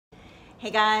Hey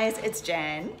guys, it's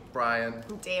Jen. Bryan.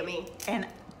 Tammy. And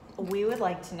we would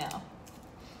like to know,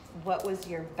 what was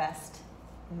your best,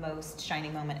 most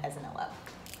shining moment as an LO?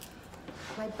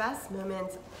 My best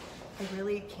moments, I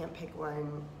really can't pick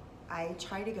one. I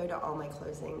try to go to all my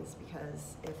closings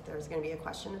because if there's going to be a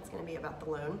question, it's going to be about the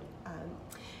loan.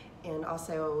 And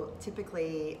also,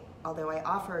 typically, although I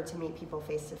offer to meet people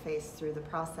face-to-face through the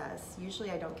process,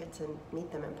 usually I don't get to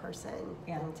meet them in person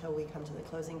until we come to the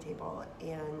closing table.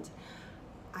 And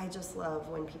I just love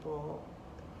when people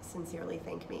sincerely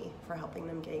thank me for helping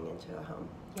them getting into a home.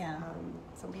 Yeah.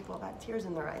 Some people have had tears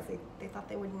in their eyes. They thought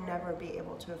they would never be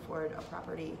able to afford a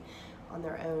property on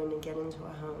their own and get into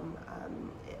a home.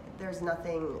 There's no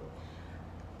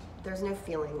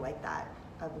feeling like that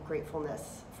of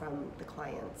gratefulness from the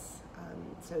clients.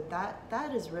 So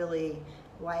that is really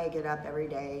why I get up every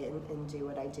day and do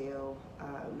what I do,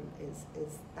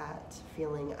 is that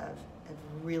feeling of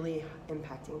really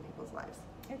impacting people's lives.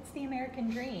 It's the American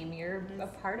dream. You're a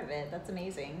part of it. That's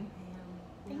amazing.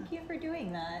 I am. Thank you for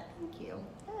doing that. Thank you.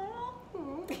 Aw.